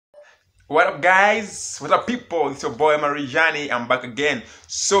What up, guys? What up, people? It's your boy Marie-Spinner. I'm back again.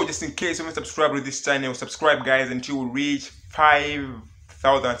 So just in case you haven't subscribed to this channel, subscribe, guys, until we reach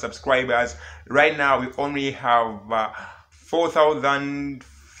 5,000 subscribers. Right now we only have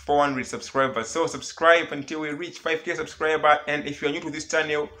 4,400 subscribers. So subscribe until we reach 5k subscribers. And if you are new to this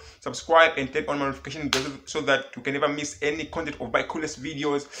channel, subscribe and turn on notification bells so that you can never miss any content of my coolest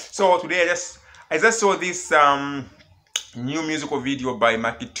videos. So today I just saw this new musical video by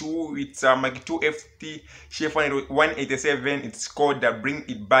Macky2. It's Macky2 FT Chef187. It's called Bring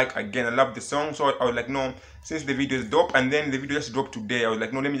It Back Again. I love the song, so I was like, no, since the video is dope, and then the video just dropped today, I was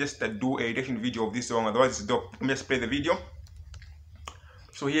like, no, let me just do a reaction video of this song, otherwise it's dope. Let me just play the video.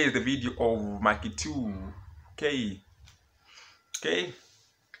 So here is the video of Macky2. Okay.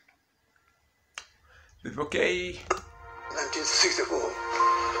 1964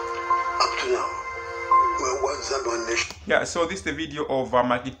 up to now. Yeah, so this is the video of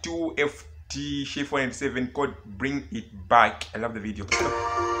Macky2 FT Chef187 called Bring It Back. I love the video. We're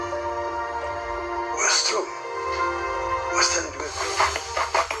strong. We're standing good.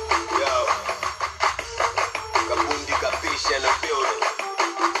 Yo. Kabundi Kapisha in the building.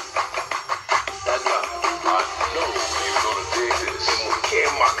 That's right. I know you're gonna dig this.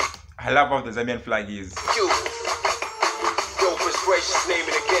 I love how the Zambian flag is. You. Dopest, gracious name in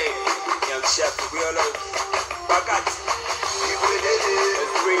the game. Young chef, the real old.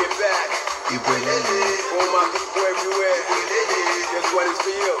 Let's bring it back. All my people everywhere. This one is for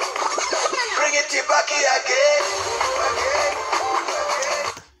you. Bring it back again.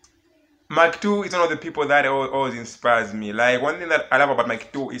 Macky2 is one of the people that always inspires me. Like, one thing that I love about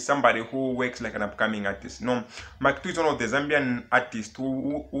Macky2 is somebody who works like an upcoming artist. No, Macky2 is one of the Zambian artists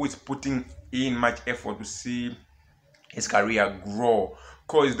who is putting in much effort to see his career grow.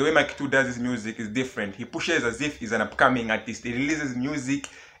 Because the way Macky2 does his music is different. He pushes as if he's an upcoming artist. He releases music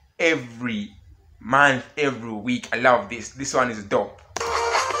every month, every week. I love this. This one is dope.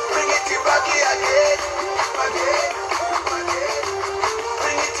 Bring it back again.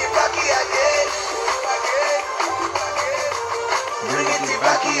 Bring it back again. Bring it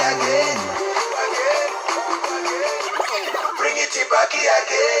back again. Bring it back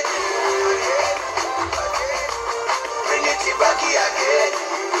again. Bring it back again.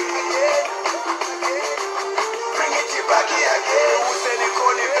 Bring it back again. Useni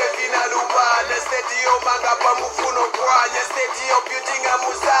koni pevina lubana. Stedio manga pa mufuno kwanya. Stedio building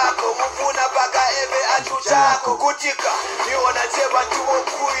amuzako. Mufuna baka eve achuchako. Kutika niona cheba tumo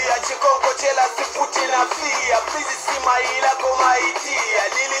kuya. Chikonko chela sifuti na fia. Please sima ila koma itia.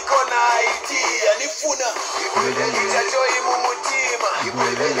 Liliko na itia. Nifuna chacho imu mutima.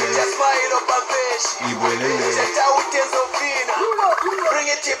 Cha smile opampeshi. Cha utenzo fina. Bring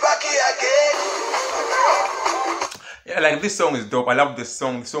it back again. Yeah, like, this song is dope. I love the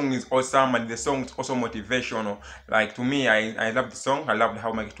song. The song is awesome, and the song is also motivational. Like, to me, I love the song. I love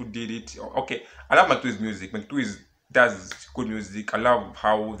how Macky2 did it. Okay, I love Macky2's music. Macky2 does good music. I love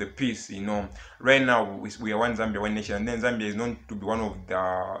how the peace, you know, right now we are one Zambia, one nation, and then Zambia is known to be one of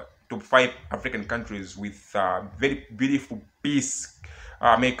the top 5 African countries with very beautiful peace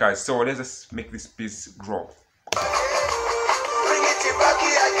makers. So let's just make this peace grow. Bring it back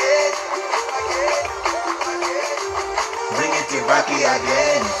again. Bring it back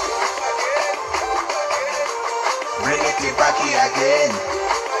again. Bring it back again.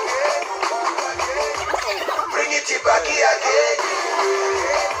 Bring it back again.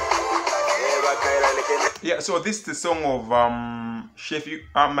 Yeah, so this is the song of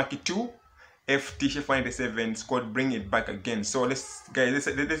Macky2 FT Chef187. It's called Bring It Back Again. So let's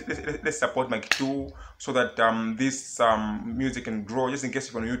support Macky2 so that this music can grow. Just in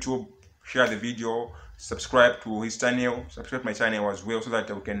case you're on YouTube, share the video, subscribe to his channel, subscribe to my channel as well, so that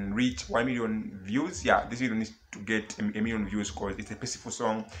we can reach 1 million views. Yeah, this video needs to get a million views because it's a peaceful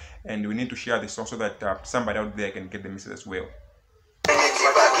song, and we need to share the song so that somebody out there can get the message as well.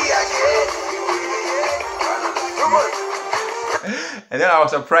 And then I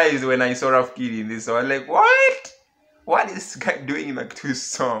was surprised when I saw Raf Kid in this song. I was like, what is this guy doing in Macky2's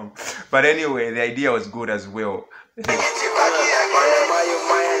song? But anyway, the idea was good as well. Threatening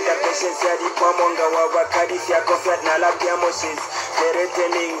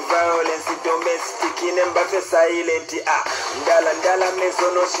violence, domestic in Mbafe silent. Ndala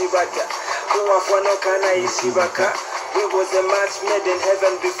mezono shibata. Kuwafono kana ishibaka. We was a match made in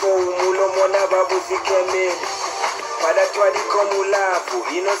heaven before umulo mona babu zikeme. Pada twadi komulapu.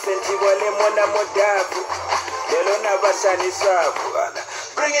 Innocent wale mona modapu. Lelo na bashani swapu.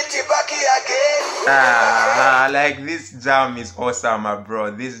 Bring it back again. Like this jam is awesome, bro.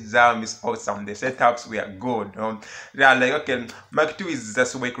 This jam is awesome. The setups were good. Yeah, like okay, Macky2 is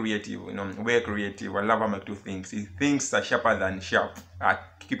just way creative, you know, way creative. I love how Macky2 thinks. He thinks sharper than sharp.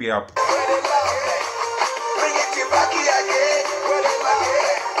 Keep it up. Bring it back again.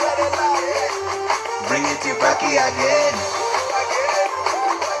 Bring it back again.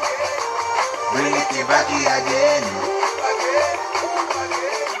 Bring it back again.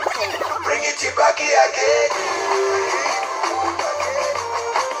 Bring it back again.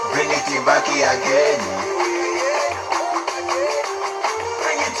 Bring it back again.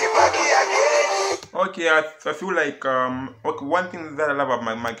 Bring it back again. Okay, I feel like okay, one thing that I love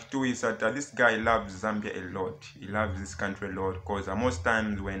about Macky2 is that this guy loves Zambia a lot. He loves this country a lot because most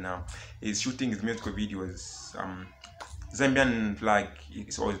times when he's shooting his musical videos, Zambian flag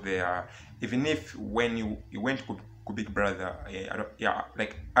is always there. Even if when he went to Big Brother,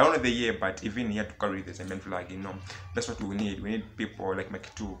 like I don't know the year, but even he had to carry the Zambian flag, you know. That's what we need. We need people like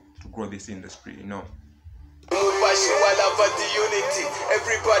Macky2 to grow this industry, you know. Umupashi wa love the unity,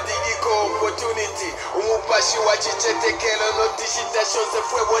 everybody equal opportunity. Umupashi wa chichetekelo no digital shows the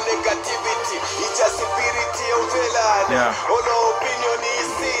fue negativity. It's a spirit of velana, ono opinion is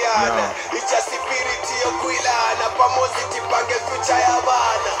siana. It's a spirit of kuilana, pamozi tipange future ya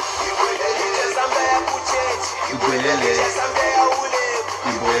bana. Ibwelele Zambia ya kuchechi, ibwelele Zambia ya ulebu,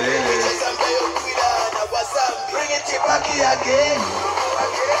 ibwelele Zambia ya kuilana. Bring it back again.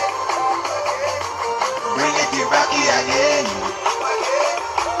 Bring it back again.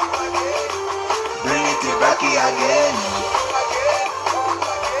 Bring it back again.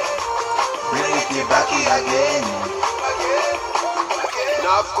 Bring it back again.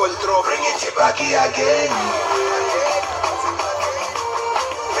 Nav control. Bring it back again.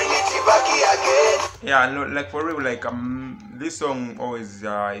 Bring it back again. Yeah, no, like for real, like this song always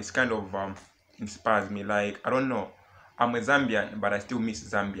is kind of inspires me. Like I don't know. I'm a Zambian, but I still miss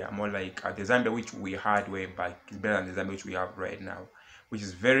Zambia. More like the Zambia which we had way back is better than the Zambia which we have right now, which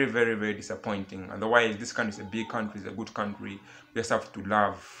is very, very, very disappointing. Otherwise, this country is a big country, it's a good country. We just have to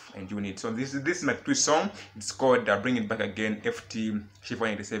love and do it. So this is Macky2 song. It's called Bring It Back Again, FT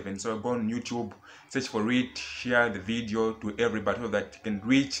Chef187. So go on YouTube, search for it, share the video to everybody so that it can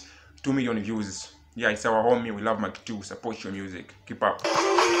reach 2 million views. Yeah, it's our homie. We love Macky2. Support your music. Keep up.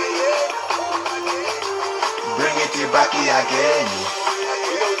 Bring it back again.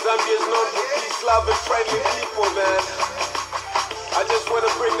 You know Zambia is known for peace, love, and friendly people, man. I just want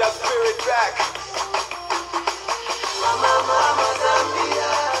to bring that spirit back. Mama, mama,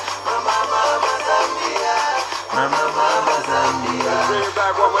 Zambia. Mama, mama, Zambia. Mama, mama, Zambia. Bring it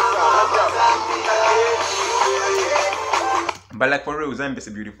back one more time. But like for real, Zambia is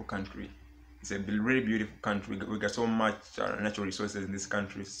a beautiful country. It's a really beautiful country. We got so much natural resources in this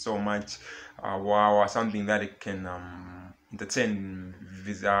country, so much wow, something that it can entertain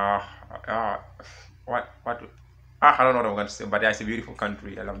visa. I don't know what I'm going to say, but yeah, it's a beautiful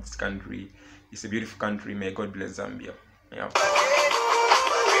country. I love this country. It's a beautiful country. May God bless Zambia. Yeah.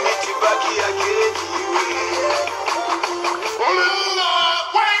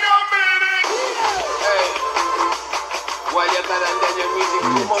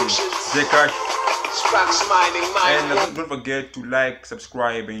 And don't forget to like,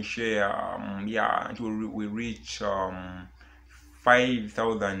 subscribe, and share. Yeah, until we reach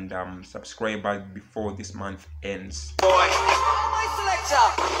 5,000 subscribers before this month ends. Boy, my selector.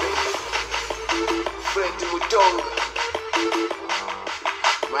 Fred Mutonga,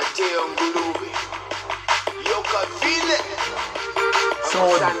 Mateo Ngulubi, Yoka Vile,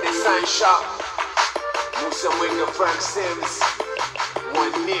 Sunday Sun Shop, Musa Mwenga Frank Sims,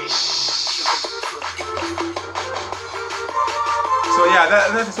 One Niche. So yeah,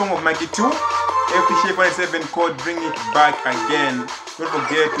 that's the song of Macky2. FT Chef187 called Bring It Back Again. Don't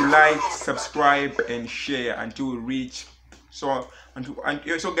forget to like, subscribe, and share until we reach. So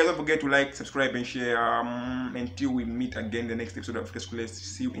guys, don't forget to like, subscribe, and share until we meet again the next episode of Let's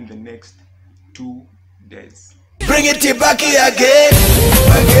see you in the next 2 days. Bring it back again.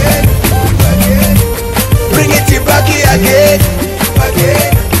 Bring it back again.